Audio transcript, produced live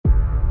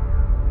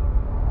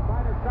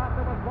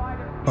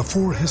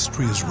Before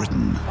history is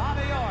written,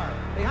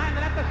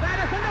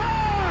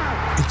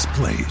 it's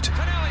played.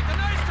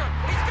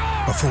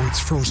 Before it's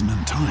frozen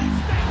in time,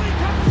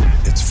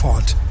 it's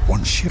fought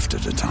one shift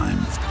at a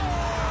time.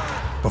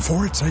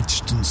 Before it's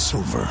etched in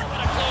silver,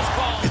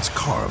 it's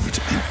carved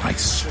in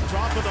ice.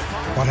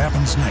 What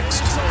happens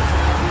next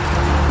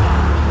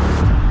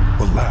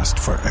will last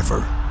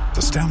forever.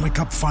 The Stanley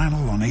Cup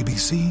Final on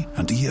ABC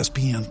and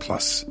ESPN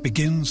Plus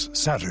begins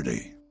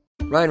Saturday.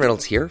 Ryan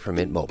Reynolds here from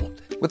Mint Mobile.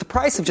 With the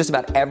price of just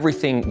about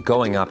everything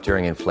going up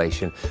during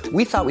inflation,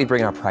 we thought we'd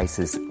bring our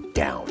prices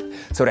down.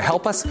 So to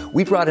help us,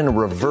 we brought in a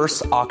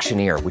reverse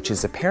auctioneer, which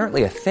is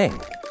apparently a thing.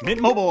 Mint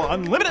Mobile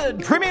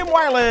Unlimited Premium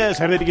Wireless.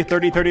 How to get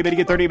 30, 30, bit to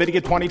get 30, bit to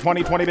get 20,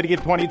 20, 20, bit to get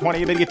 20,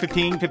 20, bit to get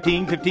 15,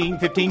 15, 15,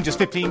 15, just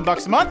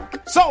 $15 a month?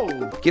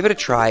 Sold! Give it a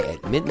try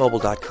at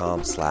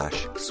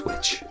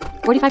mintmobile.com/switch.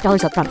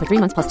 $45 up front for 3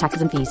 months plus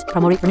taxes and fees.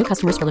 Promo rate for new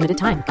customers for limited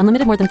time.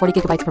 Unlimited more than 40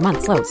 gigabytes per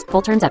month. Slows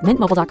full terms at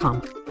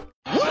mintmobile.com.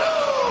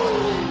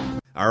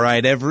 All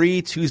right,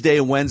 every Tuesday,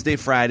 Wednesday,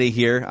 Friday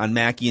here on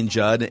Mackie and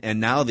Judd,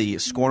 and now the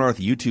Score North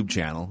YouTube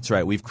channel. That's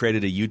right, we've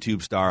created a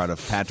YouTube star out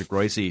of Patrick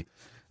Royce. We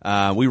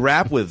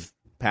rap with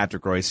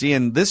Patrick Royce,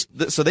 and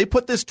so they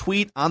put this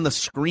tweet on the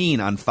screen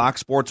on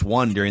Fox Sports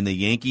 1 during the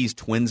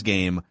Yankees-Twins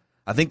game.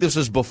 I think this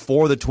was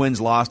before the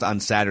Twins lost on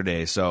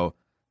Saturday, so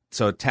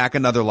tack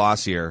another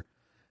loss here.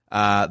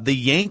 The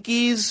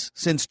Yankees,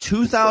 since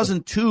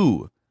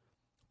 2002,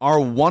 are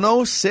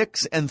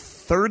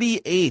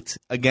 106-38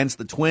 against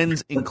the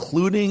Twins,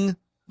 including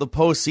the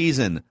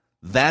postseason.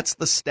 That's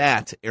the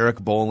stat Eric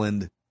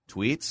Boland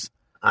tweets.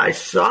 I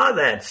saw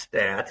that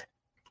stat,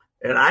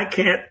 and I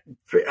can't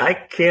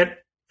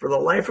for the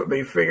life of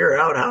me figure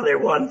out how they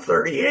won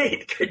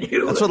 38. Can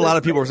you? That's what a lot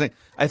of people were saying.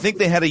 I think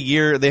they had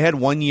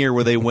 1 year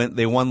where they went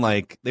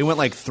like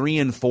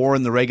 3-4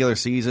 in the regular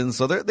season,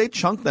 so they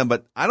chunked them.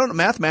 But I don't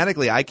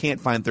mathematically, I can't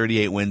find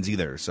 38 wins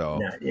either. So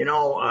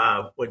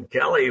yeah, when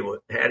Kelly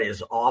had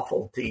his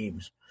awful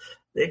teams,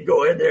 they'd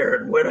go in there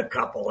and win a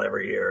couple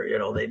every year. They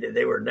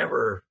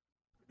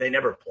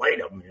never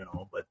played them,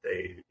 but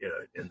they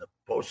in the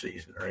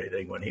postseason or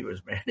anything when he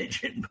was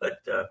managing, but.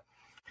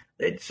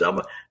 They'd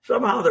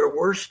somehow their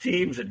worst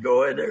teams would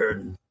go in there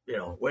and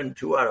win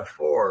 2 out of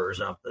 4 or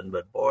something.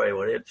 But boy,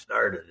 when it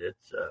started,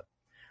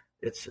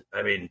 it's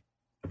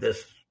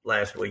this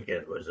last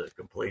weekend was a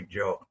complete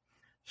joke.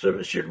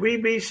 So should we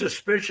be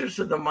suspicious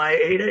of the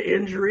Maeda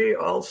injury?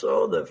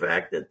 Also, the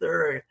fact that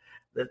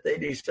they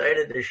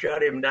decided to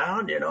shut him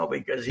down,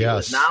 because he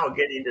was now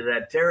getting to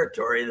that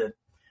territory that.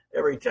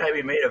 Every time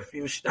he made a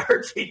few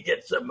starts, he'd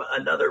get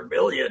another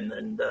million,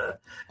 and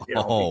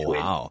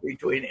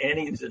between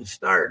innings and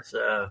starts.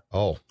 I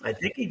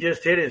think he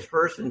just hit his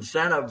first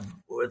incentive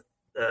with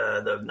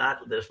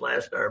not this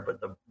last start, but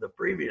the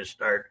previous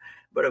start.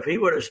 But if he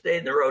would have stayed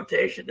in the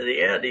rotation to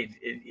the end, he'd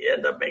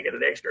end up making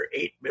an extra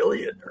 $8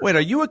 million. Wait, are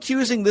you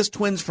accusing this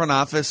Twins front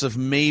office of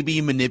maybe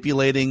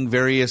manipulating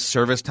various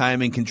service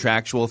time and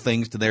contractual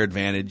things to their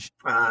advantage?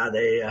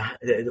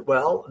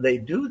 They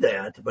do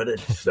that, but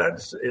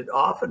it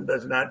often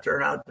does not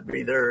turn out to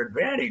be their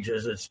advantage,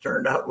 as it's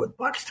turned out with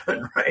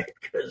Buxton, right?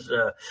 Because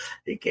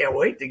he can't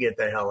wait to get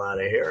the hell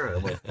out of here.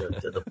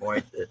 To the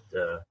point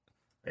that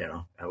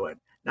I went.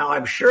 Now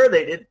I'm sure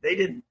they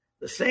didn't.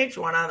 The Saints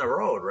went on the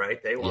road,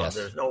 right? Yes.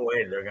 There's no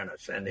way they're going to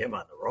send him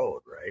on the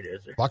road, right?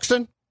 Is there?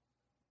 Buxton?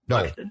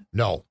 No. Buxton?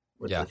 No.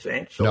 With the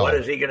Saints? So what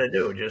is he going to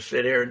do? Just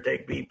sit here and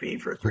take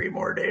BP for 3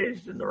 more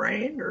days in the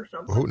rain or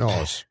something? Who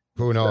knows?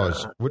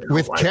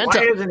 With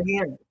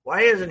Kenta,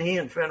 why isn't he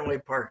in Fenway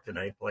Park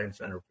tonight playing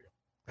center field?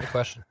 Good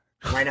question.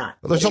 Why not?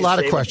 Well, there's a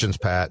lot of questions,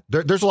 Pat.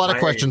 There's a lot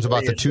of questions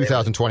about the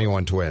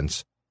 2021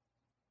 Twins.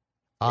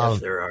 Yes,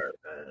 there are.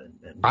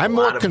 I'm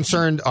more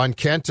concerned on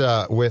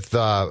Kenta with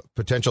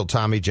potential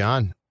Tommy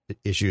John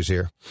issues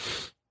here.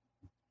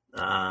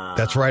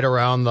 That's right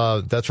around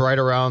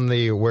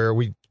the where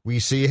we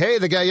see, hey,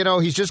 the guy,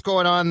 he's just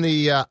going on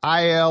the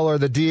IL or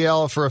the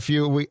DL for a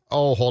few weeks.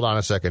 Oh, hold on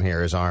a second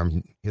here. His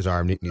arm needs to be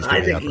up.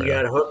 I think he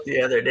got hooked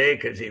the other day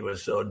because he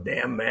was so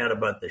damn mad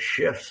about the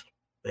shifts.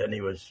 Then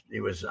he was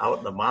out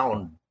in the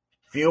mound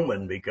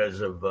fuming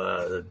because of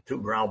the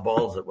 2 ground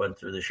balls that went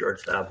through the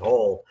shortstop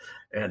hole,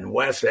 and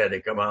Wes had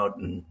to come out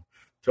and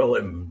tell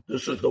him,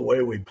 this is the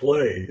way we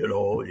play,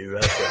 you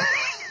have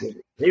to.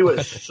 He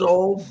was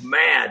so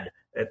mad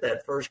at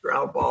that first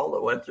ground ball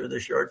that went through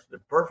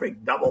the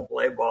perfect double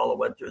play ball that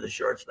went through the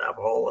shortstop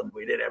hole, and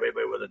we didn't have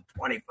anybody within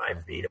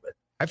 25 feet of it.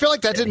 I feel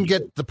like that didn't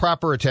get the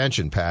proper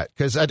attention, Pat,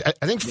 because I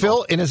think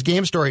Phil in his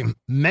game story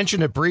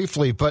mentioned it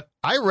briefly, but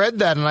I read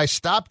that and I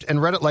stopped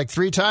and read it like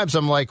 3 times.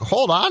 I'm like,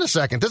 hold on a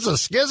second. This is a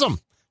schism.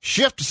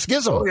 Shift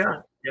schism. Oh,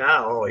 yeah.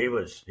 Yeah. Oh, he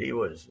was.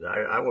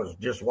 I was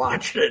just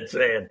watching it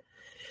saying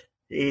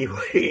he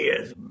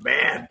is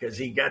mad because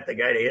he got the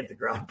guy to hit the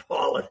ground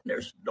ball and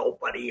there's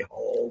nobody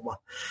home.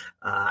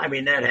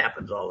 That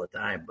happens all the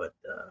time, but,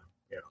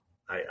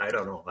 I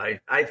don't know.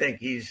 I think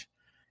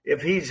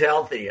if he's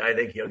healthy, I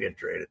think he'll get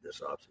traded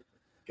this offseason.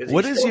 Because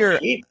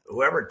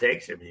whoever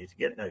takes him, he's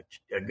getting a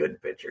good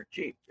pitcher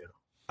cheap.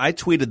 I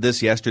tweeted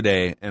this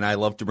yesterday, and I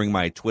love to bring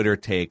my Twitter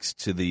takes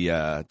to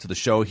the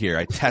show here.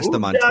 I test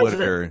them on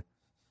Twitter,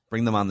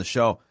 bring them on the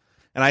show.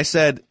 And I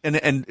said,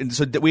 and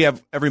so we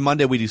have every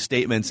Monday we do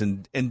statements,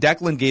 and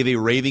Declan gave a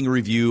raving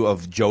review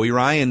of Joey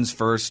Ryan's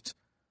first,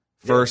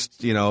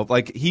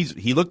 like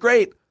he looked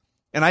great.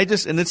 And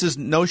this is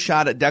no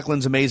shot at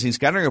Declan's amazing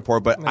scouting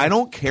report, but I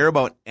don't care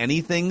about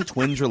anything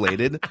Twins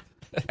related.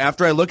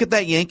 After I look at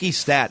that Yankee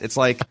stat, it's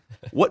like,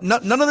 what?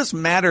 None of this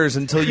matters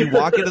until you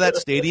walk into that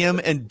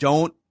stadium and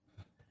don't,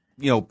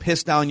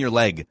 piss down your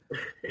leg.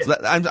 So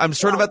I'm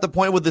sort of at the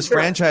point with this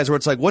franchise where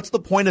it's like, what's the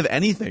point of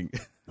anything?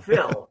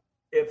 Phil,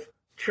 if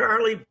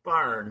Charlie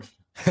Barnes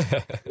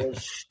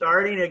was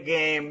starting a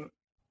game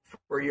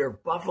for your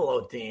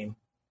Buffalo team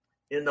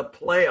in the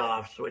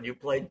playoffs when you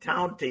played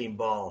town team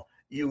ball,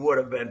 you would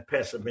have been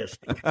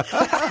pessimistic.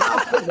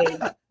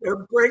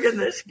 They're bringing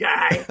this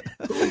guy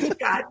who's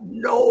got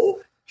no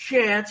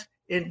chance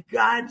in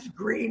God's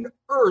green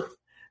earth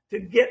to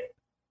get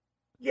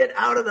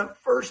out of the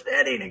first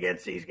inning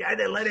against these guys.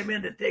 They let him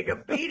in to take a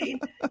beating.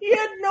 He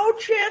had no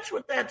chance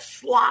with that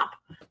slop.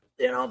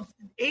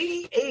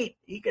 88.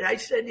 I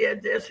said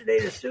yesterday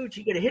to Such,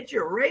 he could hit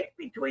you right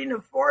between the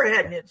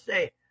forehead and you'd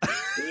say,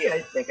 "Gee,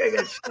 I think I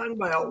got stung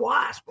by a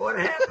wasp. What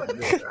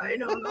happened here? I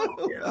don't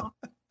know."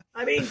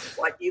 I mean,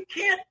 you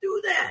can't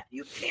do that.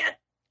 You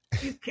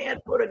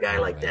can't put a guy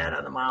like that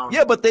on the mound.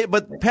 Yeah, but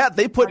Pat,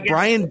 they put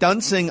Brian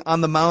Dunsing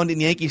on the mound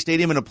in Yankee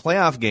Stadium in a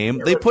playoff game.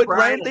 They put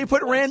Randy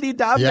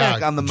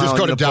Dobnak on the mound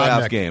in a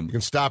playoff game. You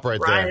can stop right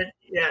there.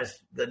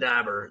 Yes, the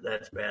Dobber,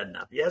 that's bad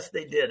enough. Yes,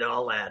 they did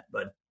all that,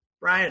 but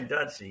Brian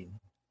Dunsing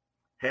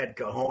had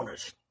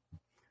cojones.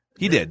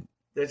 He did.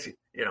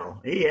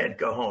 He had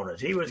cojones.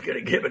 He was going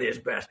to give it his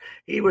best.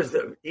 He's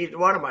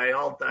one of my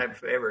all-time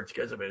favorites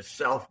because of his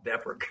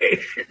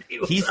self-deprecation.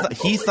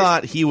 He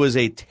thought he was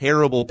a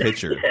terrible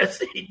pitcher.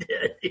 Yes, he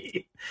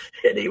did.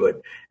 And he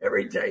would,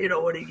 every time,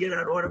 when he'd get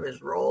on one of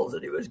his rolls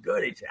and he was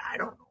good, he'd say, "I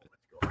don't know what's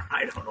going on.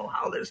 I don't know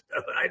how this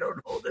stuff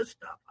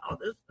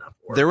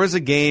works." There was a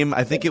game,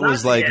 I think it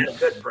was like he had a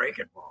good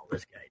breaking ball,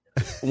 this guy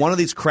does. One of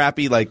these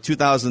crappy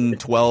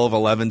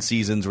 2012-11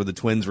 seasons where the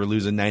Twins were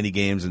losing 90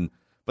 games,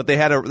 but they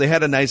had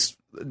a nice.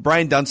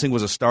 Brian Dunsing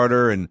was a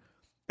starter, and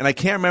I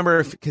can't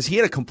remember because he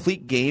had a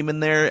complete game in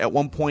there at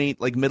one point,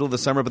 like middle of the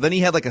summer. But then he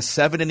had like a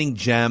 7-inning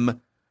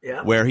gem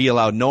where he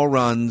allowed no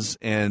runs,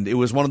 and it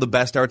was one of the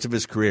best starts of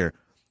his career.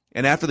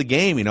 And after the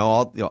game,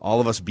 all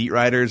of us beat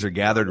writers are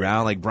gathered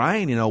around, like,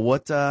 "Brian,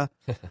 what a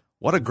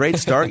great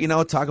start,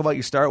 talk about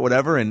your start,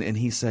 whatever." And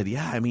he said,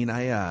 "Yeah, I mean,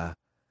 I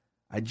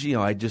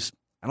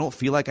don't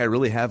feel like I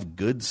really have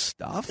good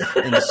stuff,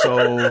 and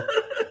so."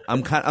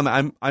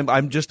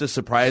 I'm just as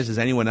surprised as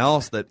anyone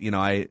else that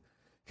I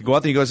could go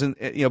out there." He goes,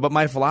 but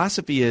my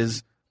philosophy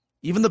is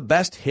even the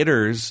best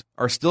hitters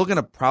are still going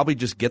to probably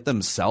just get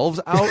themselves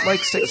out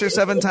like 6 or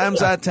 7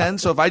 times out of 10.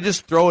 So if I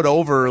just throw it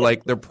over,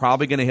 like they're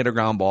probably going to hit a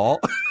ground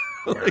ball.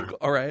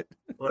 All right.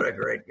 What a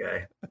great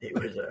guy. He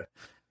was.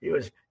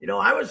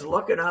 I was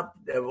looking up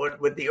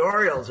with the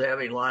Orioles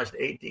having lost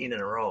 18 in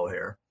a row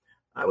here.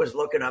 I was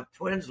looking up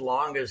Twins'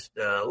 longest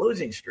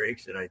losing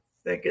streaks, and I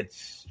think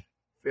it's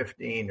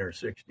 15 or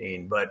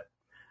 16, but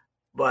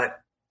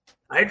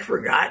I'd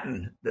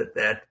forgotten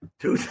that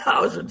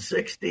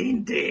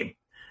 2016 team,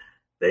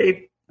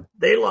 they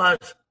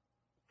lost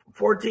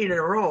 14 in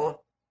a row,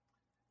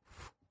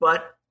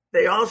 but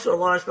they also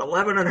lost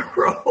 11 in a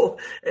row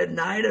and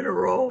 9 in a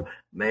row.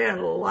 Man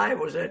alive,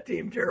 was that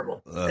team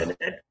terrible. And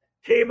that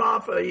came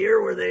off a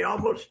year where they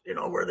almost,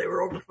 where they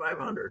were over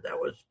 500. That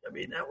was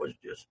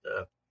just,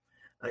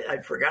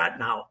 I'd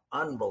forgotten how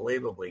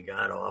unbelievably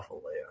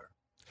god-awful they are.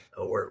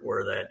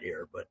 Were that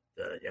year. But,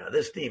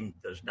 this team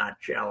does not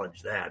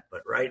challenge that.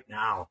 But right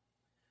now,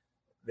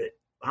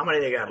 how many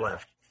they got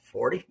left?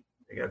 40?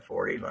 They got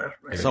 40 left?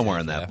 Maybe. Somewhere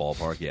in that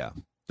ballpark, yeah.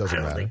 Doesn't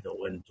matter. I don't think they'll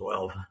win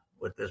 12.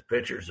 With this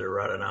pitchers they're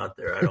running out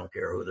there, I don't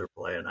care who they're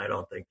playing. I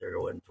don't think they're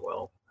going to win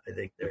 12. I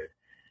think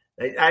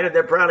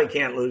they probably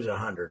can't lose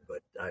 100,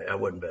 but I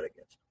wouldn't bet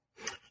against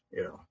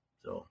them.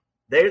 So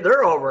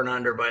they're over and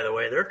under, by the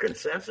way. Their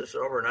consensus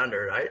over and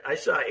under. I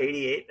saw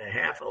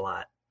 88.5 a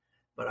lot.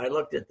 But I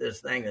looked at this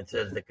thing that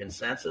says the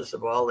consensus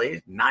of all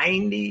these,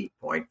 90.4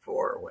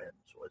 wins.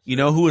 You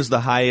know who was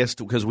the highest?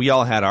 Because we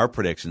all had our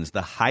predictions.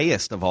 The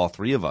highest of all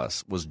three of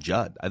us was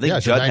Judd. I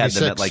think Judd had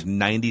them at like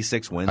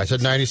 96 wins. I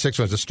said 96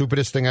 wins. The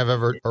stupidest thing I've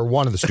ever, or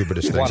one of the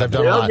stupidest things I've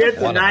done. They'll get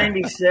to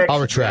 96. I'll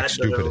retract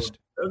stupidest.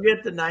 They'll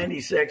get to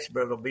 96,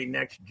 but it'll be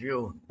next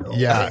June.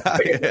 Yeah.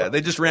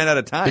 They just ran out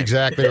of time.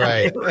 Exactly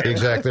right.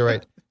 Exactly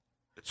right.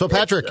 So,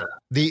 Patrick,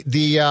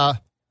 the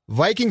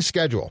Viking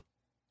schedule,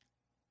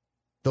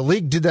 the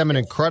league did them an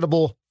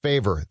incredible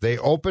favor. They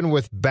open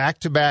with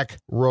back-to-back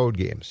road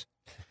games.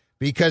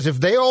 Because if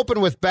they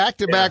open with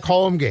back-to-back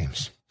home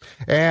games,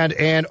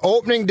 and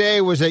opening day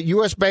was at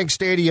U.S. Bank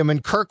Stadium,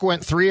 and Kirk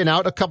went 3 and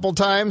out a couple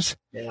times,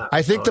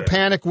 I think the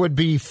panic would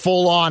be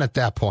full on at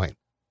that point.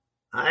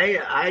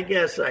 I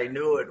guess I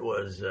knew it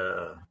was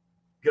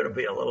going to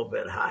be a little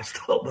bit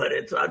hostile, but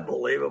it's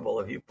unbelievable.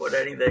 If you put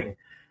anything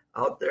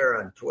out there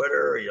on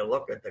Twitter, or you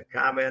look at the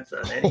comments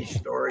on any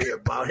story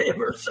about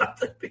him or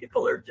something,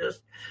 people are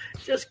just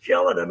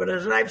killing him. And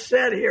as I've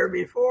said here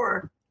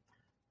before,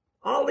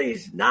 all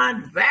these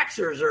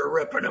non-vaxxers are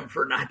ripping him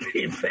for not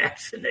being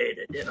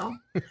vaccinated.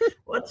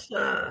 What's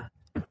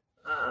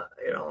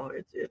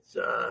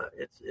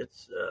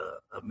it's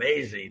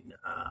amazing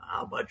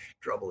how much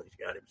trouble he's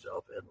got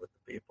himself in with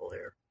the people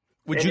here.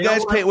 Would you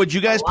guys pay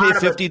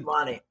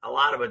 $50? A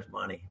lot of it's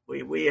money.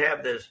 We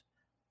have this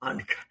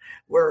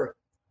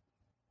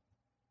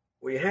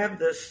we have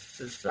this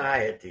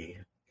society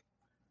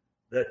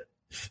that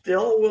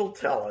still will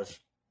tell us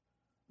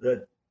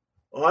that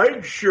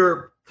I'd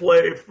sure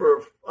get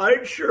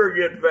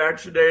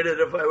vaccinated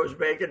if I was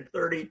making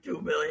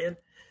 $32 million.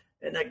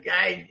 And the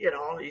guy,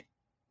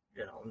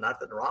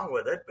 nothing wrong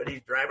with it, but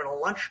he's driving a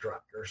lunch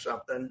truck or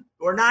something.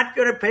 We're not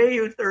going to pay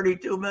you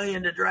 $32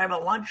 million to drive a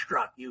lunch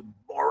truck, you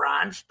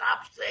moron.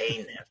 Stop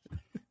saying this.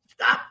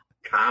 Stop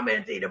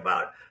commenting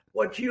about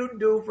what you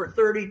do for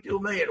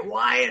 $32 million.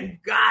 Why in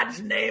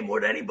God's name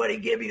would anybody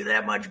give you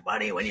that much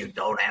money when you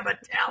don't have a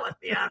talent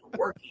beyond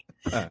working?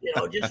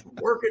 Just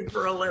working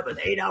for a living,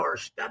 8-hour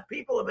stuff.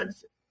 People have been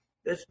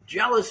this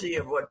jealousy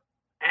of what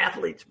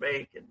athletes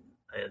make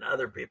and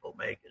other people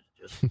make is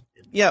just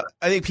yeah.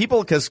 I think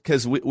people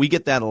because we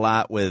get that a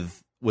lot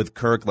with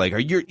Kirk. Like,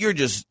 you're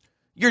just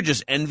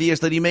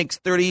envious that he makes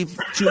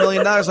 $32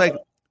 million. Like,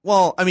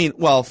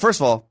 well, first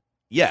of all,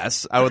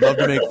 yes, I would love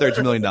to make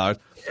 $32 million.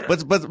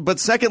 But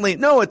secondly,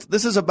 no,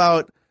 this is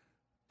about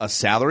a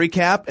salary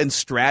cap and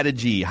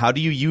strategy. How do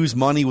you use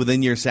money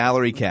within your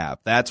salary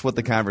cap? That's what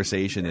the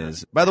conversation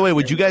is. By the way,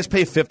 would you guys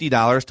pay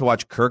 $50 to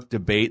watch Kirk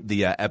debate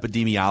the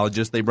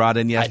epidemiologist they brought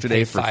in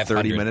yesterday for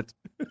 30 minutes?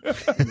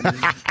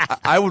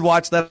 I would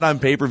watch that on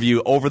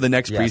pay-per-view over the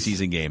next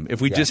preseason game. If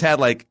we just had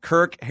like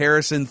Kirk,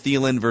 Harrison,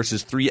 Thielen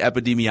versus 3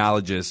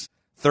 epidemiologists,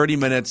 30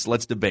 minutes,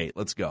 let's debate.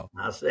 Let's go.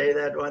 I'll say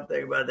that one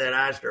thing about that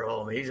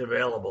Osterholm. He's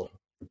available.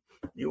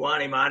 You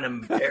want him on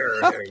him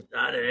air,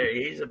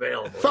 he's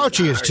available.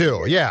 Fauci is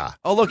too, yeah.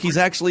 Oh, look, he's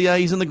actually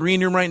he's in the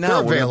green room right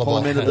now. We're available. Pull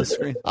him into the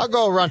screen. I'll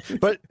go around.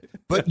 But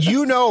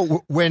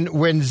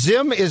when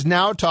Zim is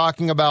now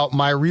talking about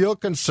my real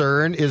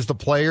concern is the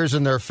players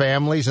and their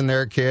families and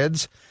their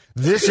kids.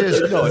 This is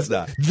no, it's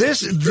not.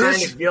 This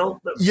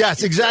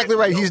yes, exactly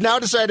right. He's now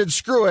decided,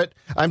 screw it.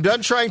 I'm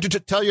done trying to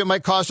tell you it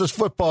might cost us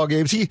football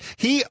games.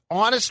 He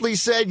honestly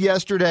said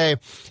yesterday,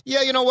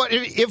 yeah, you know what?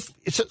 If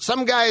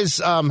some guys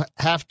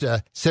have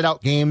to sit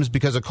out games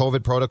because of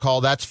COVID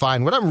protocol, that's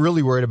fine. What I'm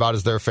really worried about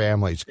is their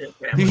families.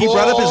 He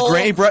brought up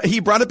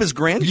his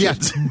grandkids.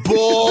 Yes,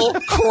 bull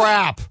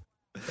crap.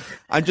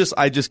 I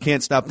just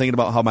can't stop thinking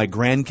about how my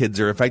grandkids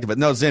are affected. But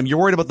no, Zim, you're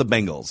worried about the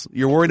Bengals.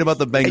 You're worried about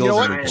the Bengals. You know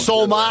what?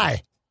 So am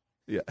I.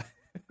 Yeah.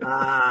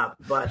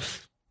 But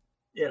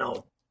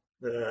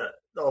the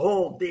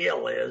whole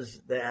deal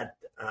is that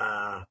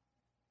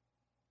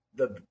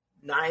the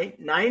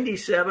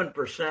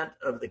 97%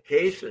 of the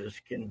cases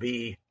can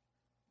be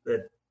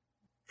that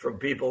from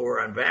people who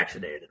are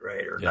unvaccinated,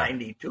 right? Or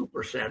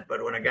 92%.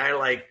 But when a guy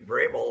like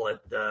Vrabel at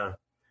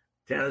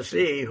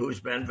Tennessee, who's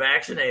been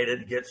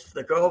vaccinated, gets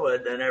the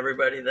COVID, then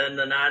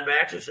the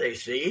non-vaxxers say,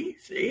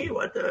 see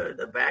what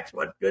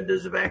what good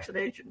does the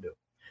vaccination do?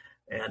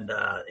 And,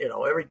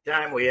 every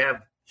time we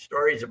have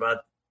stories about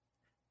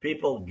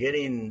people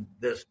getting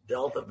this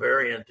Delta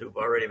variant who've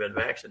already been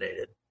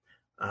vaccinated,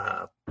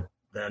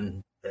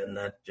 then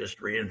that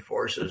just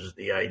reinforces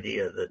the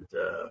idea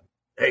that,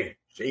 hey,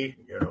 see,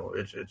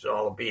 it's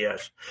all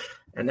BS.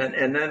 And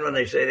then when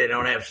they say they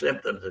don't have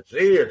symptoms,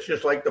 it's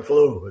just like the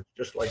flu. It's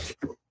just like the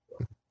flu.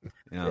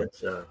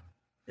 So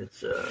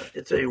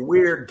it's a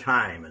weird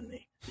time in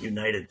the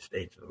United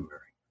States of America.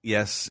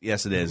 Yes,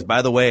 it is.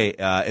 By the way,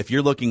 if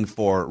you're looking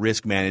for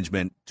risk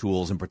management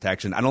tools and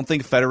protection, I don't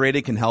think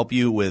Federated can help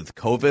you with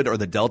COVID or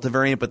the Delta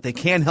variant, but they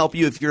can help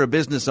you if you're a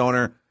business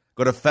owner.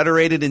 Go to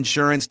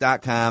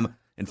federatedinsurance.com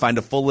and find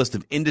a full list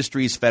of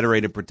industries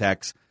Federated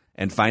protects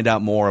and find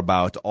out more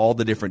about all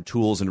the different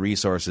tools and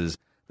resources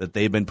that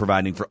they've been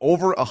providing for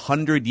over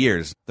 100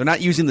 years. They're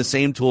not using the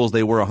same tools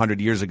they were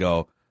 100 years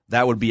ago.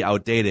 That would be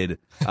outdated.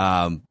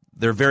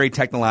 They're very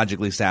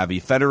technologically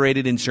savvy.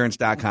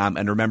 Federatedinsurance.com.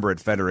 And remember, at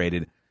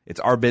Federated, it's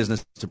our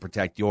business to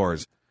protect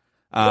yours.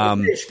 When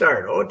did they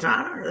start?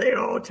 Owatonna? Are they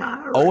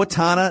Owatonna?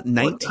 Owatonna,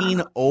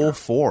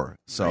 1904.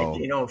 So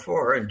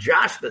 1904. And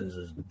Jostens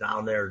is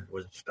down there,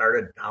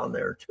 started down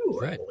there too,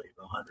 right. I believe,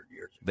 100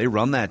 years ago. They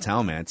run that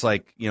town, man. It's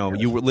like, you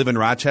live in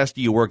Rochester,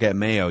 you work at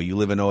Mayo. You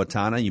live in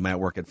Owatonna, you might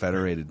work at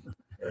Federated.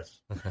 Yes.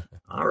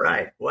 All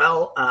right.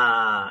 Well,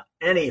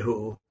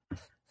 anywho,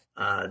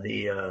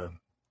 the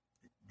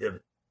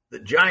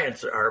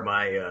Giants are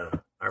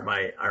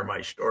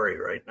my story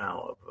right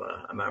now.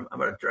 I'm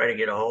going to try to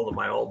get a hold of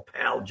my old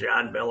pal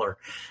John Miller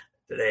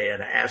today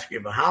and ask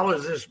him, how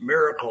is this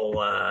miracle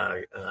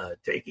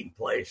taking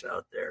place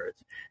out there?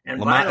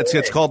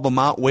 It's called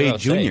Lamont Wade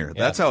Jr. Yeah.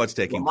 That's how it's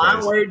taking place.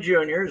 Lamont Wade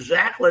Jr.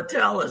 Zach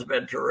Littell has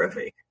been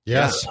terrific.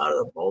 Yes, out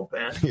of the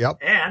bullpen. Yep.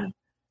 And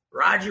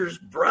Rogers'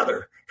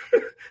 brother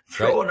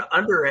throwing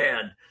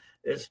underhand.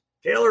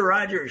 Taylor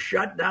Rogers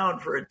shut down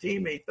for a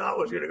team he thought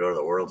was going to go to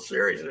the World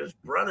Series, and his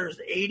brother's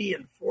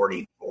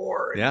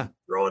 80-44, and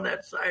throwing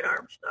that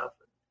sidearm stuff.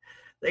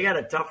 They got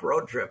a tough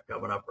road trip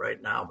coming up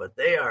right now, but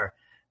they are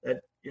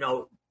that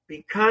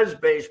because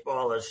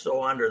baseball is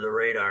so under the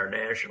radar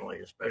nationally,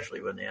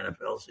 especially when the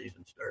NFL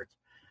season starts,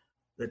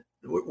 that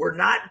we're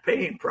not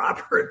paying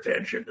proper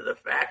attention to the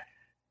fact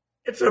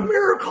it's a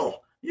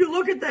miracle. You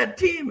look at that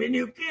team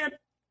and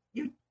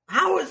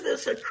how is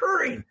this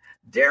occurring?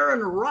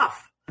 Darren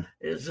Ruff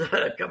is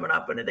coming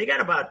up, and they got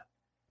about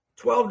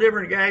 12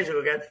 different guys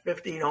who got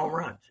 15 home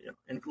runs,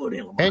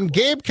 including Lamar. And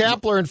Gabe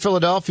Kapler in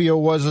Philadelphia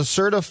was a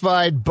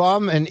certified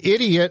bum and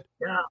idiot.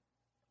 Yeah.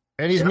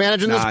 And he's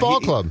managing this ball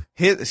club.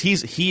 He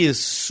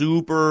is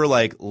super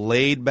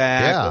laid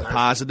back,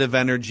 positive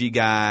energy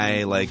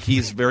guy.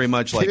 He's very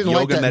much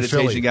yoga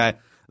meditation guy.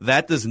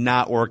 That does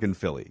not work in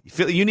Philly.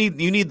 You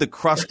need the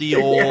crusty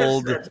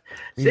old.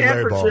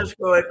 San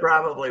Francisco, it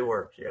probably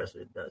works. Yes,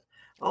 it does.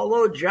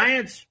 Although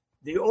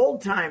the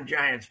old-time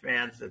Giants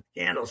fans at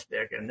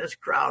Candlestick, and this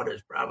crowd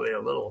is probably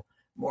a little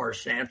more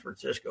San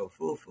Francisco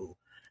foo-foo,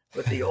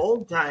 but the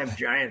old-time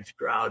Giants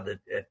crowd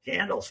at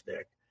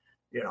Candlestick,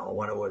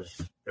 when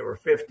there were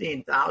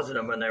 15,000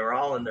 of them, and they were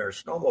all in their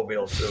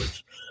snowmobile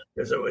suits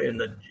because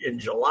in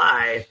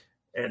July,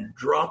 and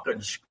drunk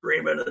and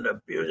screaming and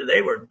abusing.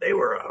 They were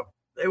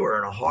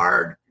in a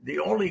hard. The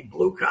only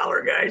blue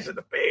collar guys in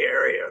the Bay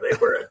Area. They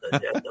were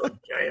at those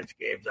Giants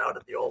games out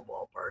at the old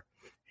ballpark.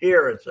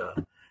 Here it's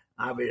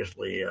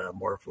obviously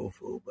more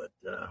foo-foo, but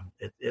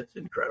it's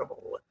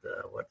incredible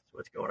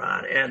what's going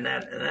on. And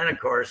then of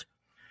course,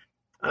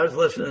 I was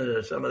listening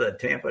to some of the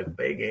Tampa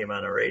Bay game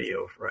on the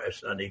radio Friday,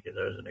 Sunday, because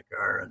I was in the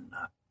car,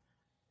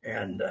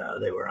 and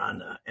they were on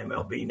the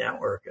MLB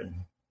network, and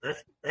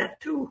that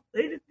too.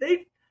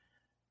 They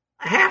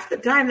half the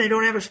time they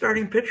don't have a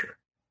starting pitcher.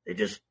 They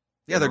just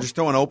they're just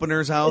throwing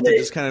openers out. They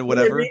just kind of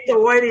whatever. They beat the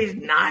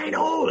Whiteys 9-0.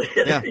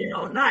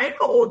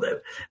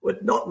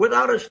 9-0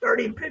 without a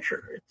starting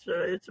pitcher.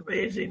 It's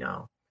amazing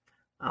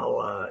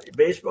how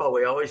baseball.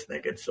 We always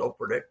think it's so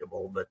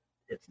predictable, but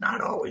it's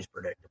not always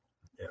predictable.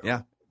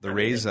 Yeah. The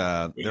Rays,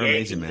 they're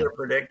amazing, man. The Yankees are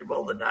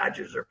predictable. The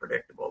Dodgers are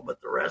predictable, but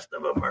the rest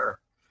of them are.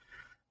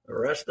 The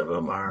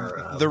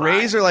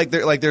Rays are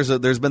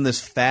there's been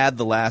this fad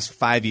the last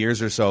 5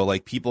 years or so.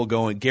 People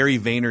going. Gary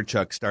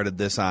Vaynerchuk started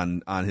this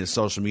on his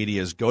social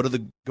medias. Go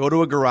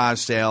to a garage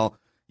sale.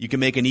 You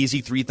can make an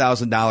easy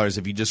 $3,000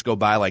 if you just go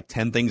buy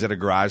 10 things at a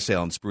garage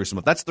sale and spruce them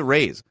up. That's the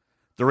Rays.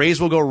 The Rays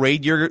will go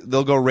raid your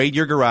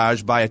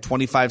garage, buy a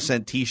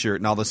 25-cent T-shirt,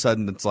 and all of a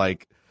sudden it's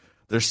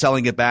they're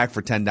selling it back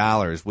for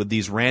 $10 with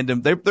these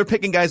random. They're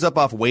picking guys up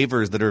off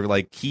waivers that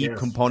are key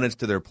components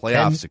to their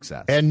playoff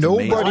success. And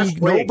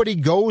nobody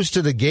goes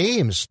to the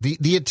games.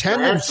 The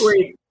attendance.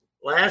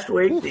 Last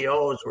week the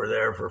O's were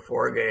there for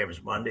 4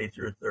 games, Monday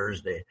through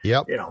Thursday.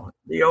 Yep.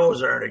 The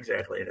O's aren't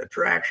exactly an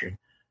attraction.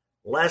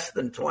 Less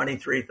than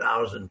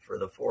 23,000 for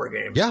the 4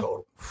 games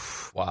total.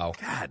 Wow.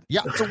 God.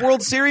 Yeah, it's a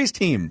World Series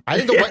team.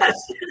 I think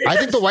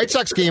the White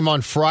Sox game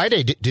on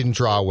Friday didn't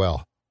draw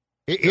well.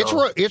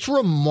 It's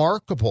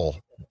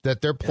remarkable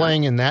that they're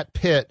playing in that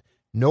pit.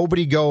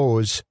 Nobody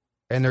goes,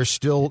 and they're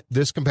still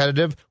this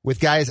competitive with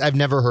guys I've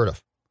never heard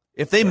of.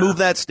 If they move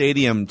that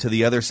stadium to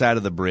the other side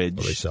of the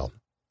bridge,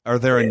 are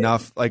there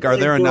enough? Are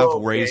there enough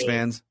Rays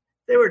fans?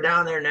 They were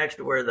down there next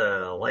to where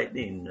the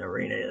Lightning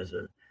Arena is.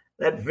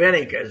 That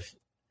Vinnick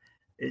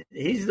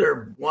he's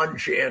their one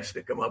chance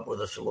to come up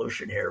with a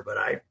solution here.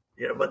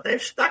 But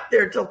they've stuck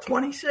there till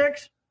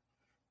 26.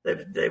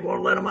 They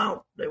won't let them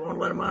out. They won't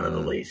let them out of the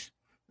lease.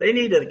 They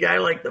need a guy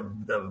like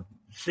the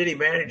city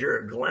manager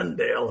of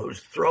Glendale who's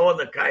throwing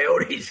the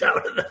Coyotes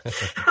out of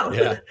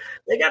the.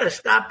 They got to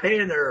stop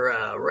paying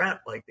their rent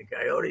like the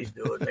Coyotes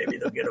do, and maybe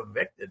they'll get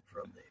evicted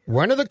from the.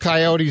 When are the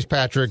Coyotes,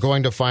 Patrick,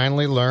 going to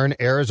finally learn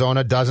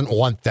Arizona doesn't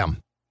want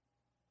them?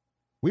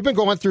 We've been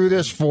going through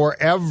this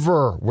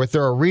forever with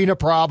their arena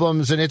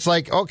problems, and it's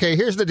okay,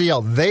 here's the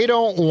deal. They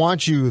don't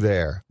want you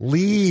there.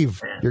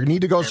 Leave. You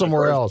need to go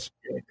somewhere else.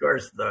 Of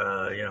course,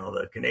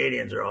 the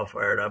Canadians are all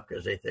fired up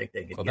because they think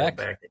they can get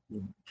back to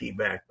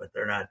Quebec, but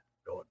they're not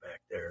going back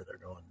there. They're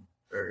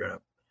going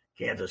to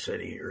Kansas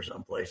City or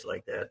someplace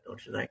like that, don't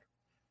you think?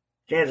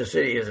 Kansas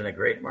City isn't a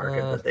great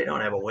market, but they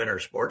don't have a winter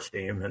sports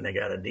team, and they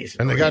got a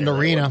decent. And they got an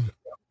arena.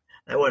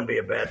 That wouldn't be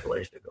a bad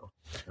place to go.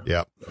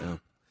 Yep. Yeah.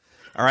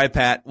 All right,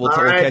 Pat. We'll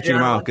catch you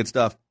tomorrow. Good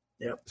stuff.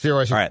 Yep. See you,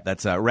 Ricey. All right,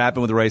 that's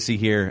Rapping with Ricey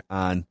here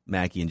on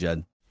Mackey and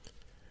Judd.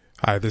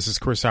 Hi, this is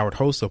Chris Howard,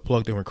 host of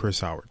Plugged In with Chris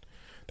Howard.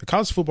 The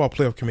College Football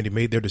Playoff Committee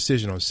made their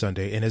decision on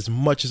Sunday, and as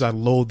much as I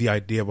loathe the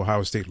idea of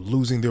Ohio State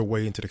losing their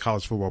way into the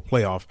College Football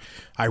Playoff,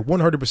 I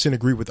 100%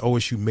 agree with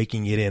OSU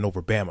making it in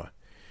over Bama.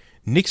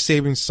 Nick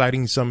Saban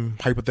citing some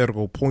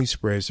hypothetical point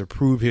spreads to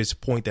prove his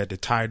point that the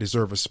Tide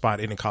deserve a spot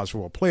in the college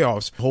football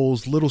playoffs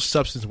holds little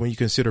substance when you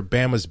consider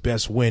Bama's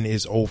best win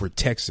is over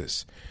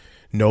Texas.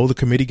 No, the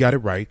committee got it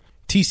right.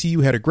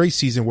 TCU had a great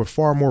season with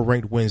far more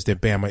ranked wins than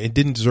Bama and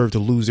didn't deserve to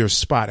lose their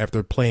spot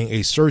after playing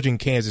a surging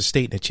Kansas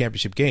State in a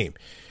championship game.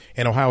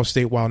 and Ohio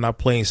State, while not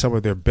playing some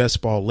of their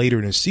best ball later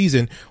in the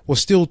season,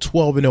 was still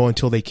 12-0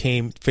 until they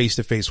came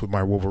face-to-face with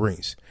my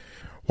Wolverines.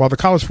 While the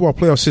college football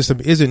playoff system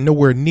isn't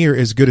nowhere near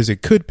as good as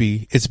it could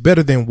be, it's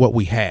better than what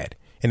we had.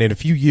 And in a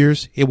few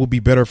years, it will be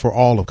better for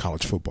all of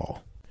college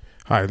football.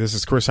 Hi, this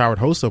is Chris Howard,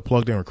 host of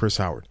Plugged In with Chris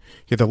Howard.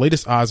 Get the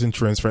latest odds and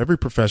trends for every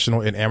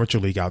professional and amateur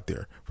league out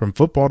there. From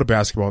football to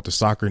basketball to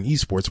soccer and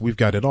esports, we've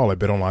got it all at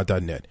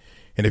BetOnline.net.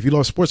 And if you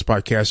love sports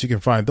podcasts, you can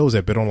find those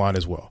at BetOnline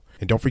as well.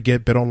 And don't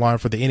forget BetOnline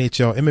for the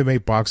NHL,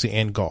 MMA, boxing,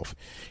 and golf.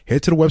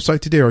 Head to the website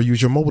today or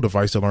use your mobile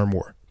device to learn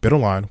more.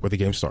 BetOnline, where the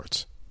game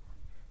starts.